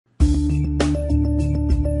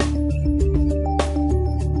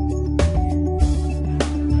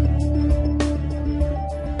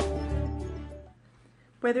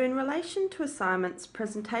Whether in relation to assignments,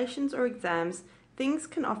 presentations or exams, things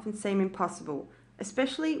can often seem impossible,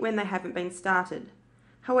 especially when they haven't been started.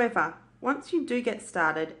 However, once you do get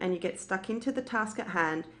started and you get stuck into the task at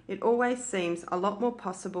hand, it always seems a lot more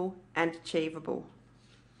possible and achievable.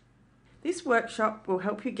 This workshop will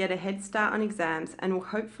help you get a head start on exams and will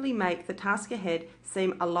hopefully make the task ahead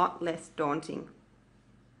seem a lot less daunting.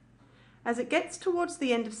 As it gets towards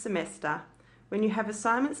the end of semester, when you have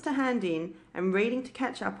assignments to hand in and reading to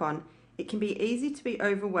catch up on, it can be easy to be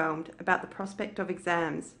overwhelmed about the prospect of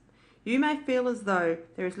exams. You may feel as though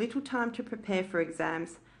there is little time to prepare for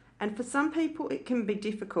exams, and for some people it can be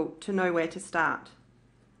difficult to know where to start.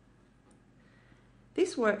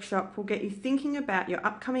 This workshop will get you thinking about your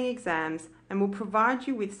upcoming exams and will provide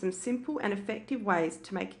you with some simple and effective ways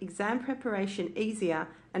to make exam preparation easier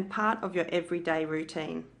and part of your everyday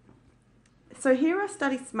routine. So here are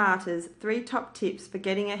Study Smarter's 3 top tips for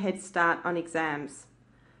getting a head start on exams.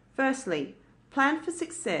 Firstly, plan for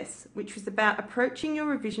success, which is about approaching your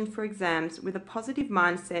revision for exams with a positive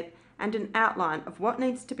mindset and an outline of what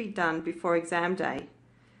needs to be done before exam day.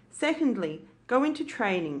 Secondly, go into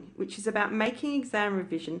training, which is about making exam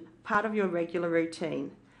revision part of your regular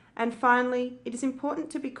routine. And finally, it is important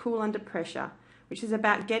to be cool under pressure, which is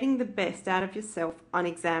about getting the best out of yourself on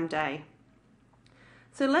exam day.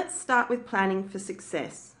 So let's start with planning for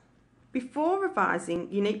success. Before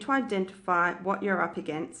revising, you need to identify what you're up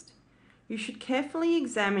against. You should carefully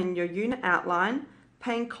examine your unit outline,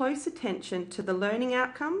 paying close attention to the learning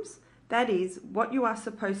outcomes, that is, what you are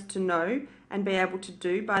supposed to know and be able to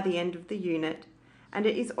do by the end of the unit, and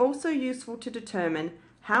it is also useful to determine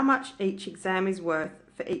how much each exam is worth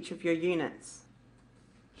for each of your units.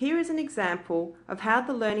 Here is an example of how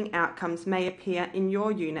the learning outcomes may appear in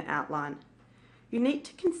your unit outline. You need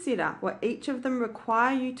to consider what each of them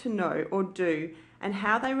require you to know or do and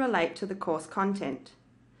how they relate to the course content.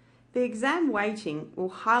 The exam weighting will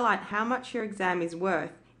highlight how much your exam is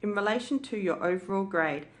worth in relation to your overall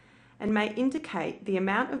grade and may indicate the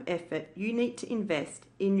amount of effort you need to invest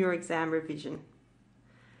in your exam revision.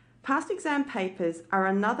 Past exam papers are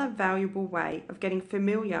another valuable way of getting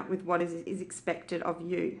familiar with what is expected of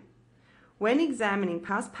you. When examining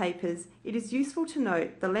past papers, it is useful to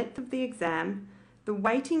note the length of the exam, the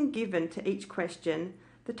weighting given to each question,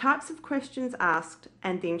 the types of questions asked,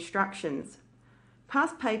 and the instructions.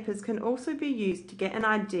 Past papers can also be used to get an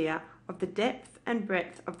idea of the depth and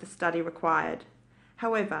breadth of the study required.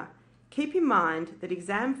 However, keep in mind that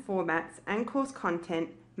exam formats and course content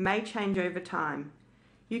may change over time.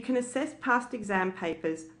 You can assess past exam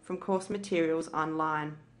papers from course materials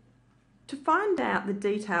online. To find out the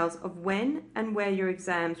details of when and where your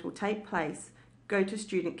exams will take place, go to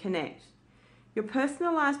Student Connect. Your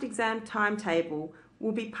personalised exam timetable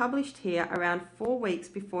will be published here around 4 weeks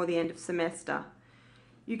before the end of semester.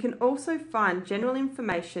 You can also find general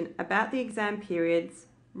information about the exam periods,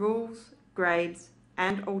 rules, grades,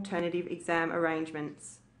 and alternative exam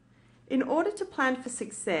arrangements. In order to plan for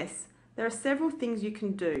success, there are several things you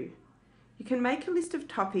can do. You can make a list of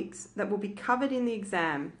topics that will be covered in the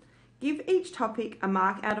exam. Give each topic a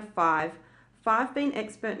mark out of 5, 5 being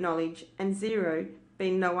expert knowledge and 0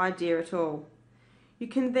 being no idea at all. You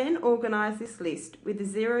can then organise this list with the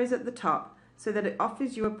zeros at the top so that it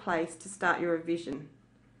offers you a place to start your revision.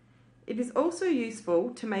 It is also useful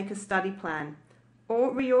to make a study plan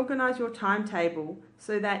or reorganise your timetable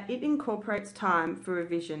so that it incorporates time for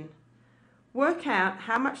revision. Work out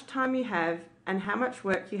how much time you have and how much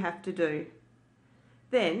work you have to do.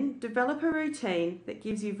 Then develop a routine that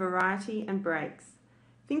gives you variety and breaks.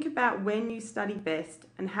 Think about when you study best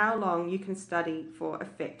and how long you can study for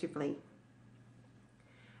effectively.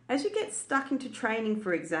 As you get stuck into training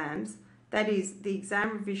for exams, that is, the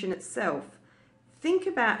exam revision itself, think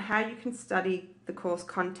about how you can study the course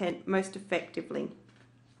content most effectively.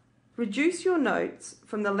 Reduce your notes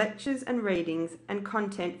from the lectures and readings and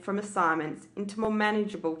content from assignments into more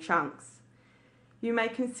manageable chunks. You may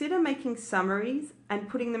consider making summaries and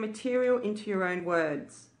putting the material into your own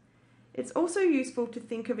words. It's also useful to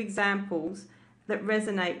think of examples that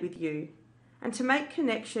resonate with you and to make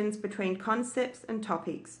connections between concepts and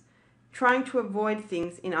topics, trying to avoid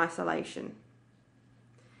things in isolation.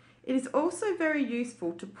 It is also very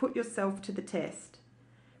useful to put yourself to the test.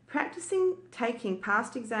 Practicing taking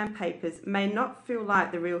past exam papers may not feel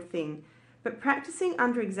like the real thing, but practicing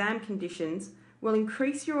under exam conditions will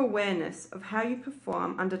increase your awareness of how you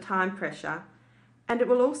perform under time pressure, and it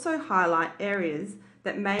will also highlight areas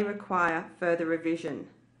that may require further revision.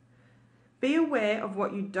 Be aware of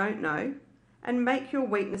what you don't know and make your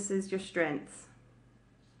weaknesses your strengths.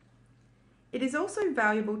 It is also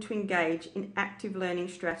valuable to engage in active learning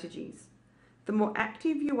strategies. The the more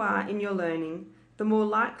active you are in your learning, the more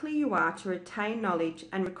likely you are to retain knowledge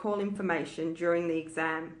and recall information during the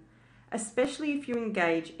exam, especially if you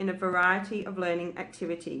engage in a variety of learning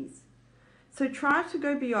activities. So try to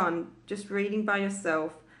go beyond just reading by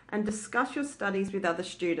yourself and discuss your studies with other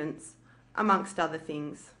students, amongst other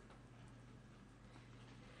things.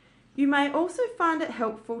 You may also find it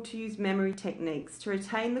helpful to use memory techniques to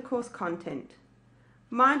retain the course content.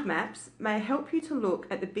 Mind maps may help you to look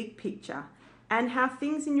at the big picture and how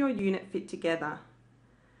things in your unit fit together.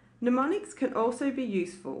 Mnemonics can also be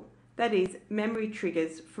useful, that is, memory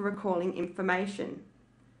triggers for recalling information.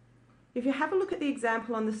 If you have a look at the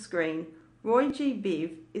example on the screen, Roy G.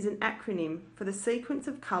 Biv is an acronym for the sequence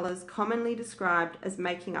of colours commonly described as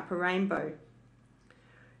making up a rainbow.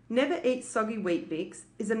 Never Eat Soggy Wheat Bix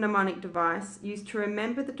is a mnemonic device used to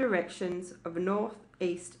remember the directions of north,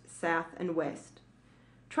 east, south and west.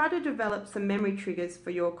 Try to develop some memory triggers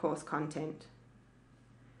for your course content.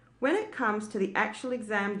 When it comes to the actual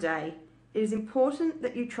exam day, it is important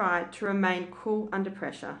that you try to remain cool under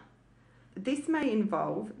pressure. This may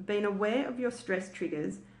involve being aware of your stress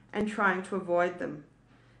triggers and trying to avoid them.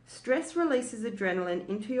 Stress releases adrenaline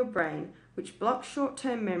into your brain, which blocks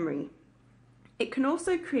short-term memory. It can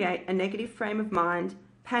also create a negative frame of mind,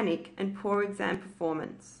 panic, and poor exam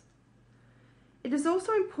performance. It is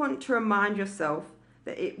also important to remind yourself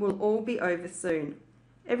that it will all be over soon.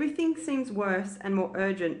 Everything seems worse and more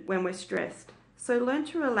urgent when we're stressed, so learn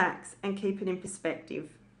to relax and keep it in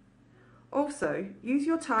perspective. Also, use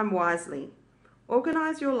your time wisely.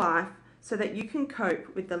 Organise your life so that you can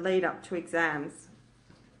cope with the lead up to exams.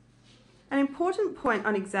 An important point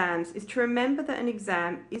on exams is to remember that an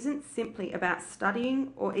exam isn't simply about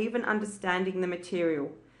studying or even understanding the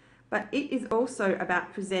material, but it is also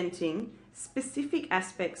about presenting specific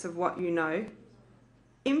aspects of what you know,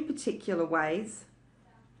 in particular ways,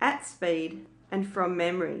 at speed and from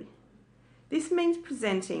memory. This means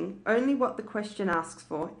presenting only what the question asks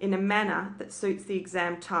for in a manner that suits the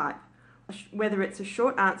exam type, whether it's a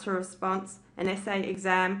short answer response, an essay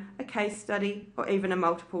exam, a case study, or even a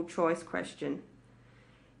multiple choice question.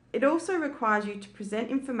 It also requires you to present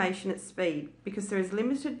information at speed because there is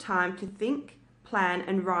limited time to think, plan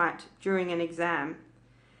and write during an exam.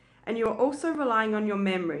 And you are also relying on your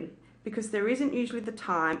memory because there isn't usually the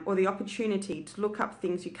time or the opportunity to look up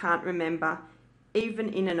things you can't remember,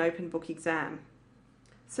 even in an open book exam.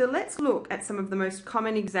 So let's look at some of the most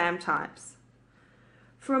common exam types.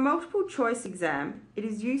 For a multiple choice exam, it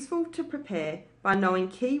is useful to prepare by knowing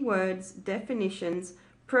key words, definitions,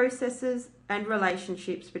 processes, and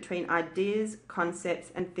relationships between ideas,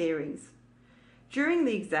 concepts, and theories. During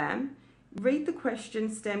the exam, read the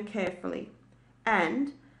question stem carefully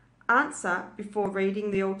and answer before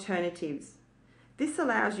reading the alternatives. This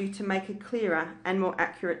allows you to make a clearer and more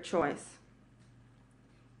accurate choice.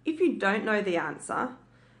 If you don't know the answer,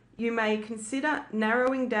 you may consider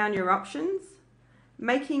narrowing down your options,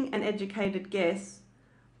 making an educated guess,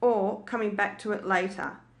 or coming back to it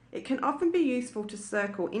later. It can often be useful to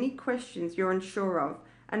circle any questions you're unsure of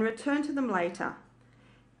and return to them later,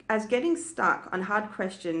 as getting stuck on hard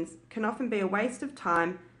questions can often be a waste of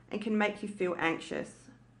time and can make you feel anxious.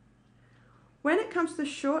 When it comes to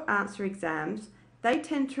short answer exams, they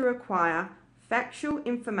tend to require factual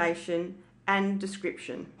information and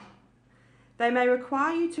description. They may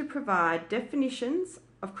require you to provide definitions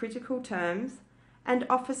of critical terms and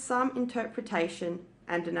offer some interpretation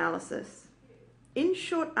and analysis. In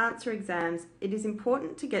short answer exams, it is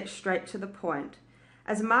important to get straight to the point,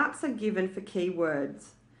 as marks are given for key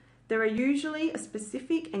words. There are usually a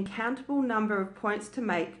specific and countable number of points to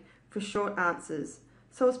make for short answers,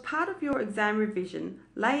 so as part of your exam revision,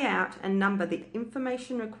 lay out and number the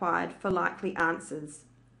information required for likely answers.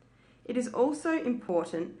 It is also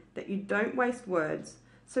important that you don't waste words,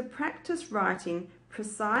 so practice writing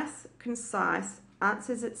precise, concise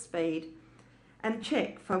answers at speed and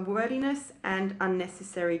check for wordiness and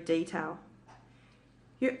unnecessary detail.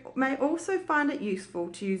 You may also find it useful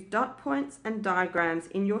to use dot points and diagrams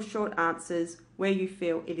in your short answers where you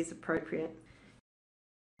feel it is appropriate.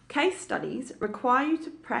 Case studies require you to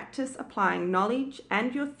practice applying knowledge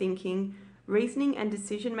and your thinking, reasoning and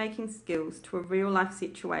decision-making skills to a real-life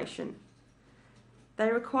situation.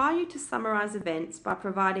 They require you to summarise events by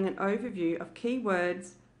providing an overview of key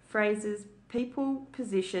words, phrases, people,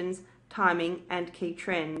 positions, timing and key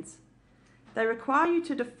trends. They require you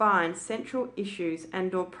to define central issues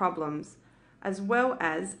and/or problems, as well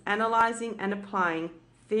as analysing and applying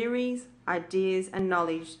theories, ideas and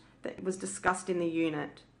knowledge that was discussed in the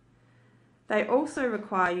unit. They also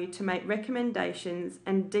require you to make recommendations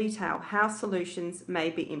and detail how solutions may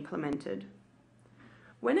be implemented.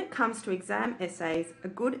 When it comes to exam essays, a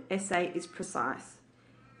good essay is precise.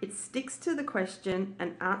 It sticks to the question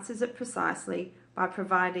and answers it precisely by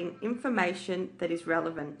providing information that is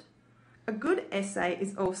relevant. A good essay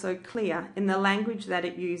is also clear in the language that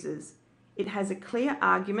it uses. It has a clear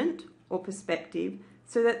argument or perspective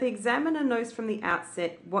so that the examiner knows from the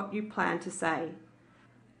outset what you plan to say.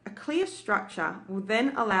 A clear structure will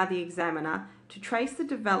then allow the examiner to trace the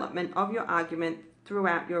development of your argument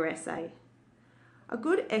throughout your essay. A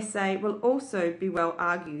good essay will also be well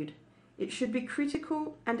argued. It should be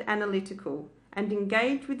critical and analytical and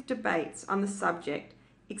engage with debates on the subject,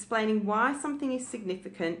 explaining why something is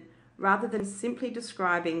significant rather than simply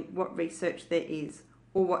describing what research there is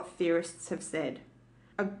or what theorists have said.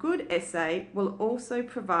 A good essay will also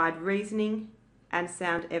provide reasoning and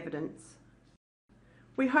sound evidence.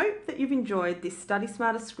 We hope that you've enjoyed this Study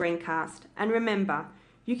Smarter screencast, and remember,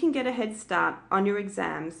 you can get a head start on your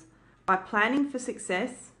exams by planning for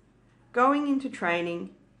success, going into training,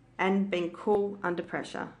 and being cool under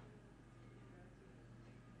pressure.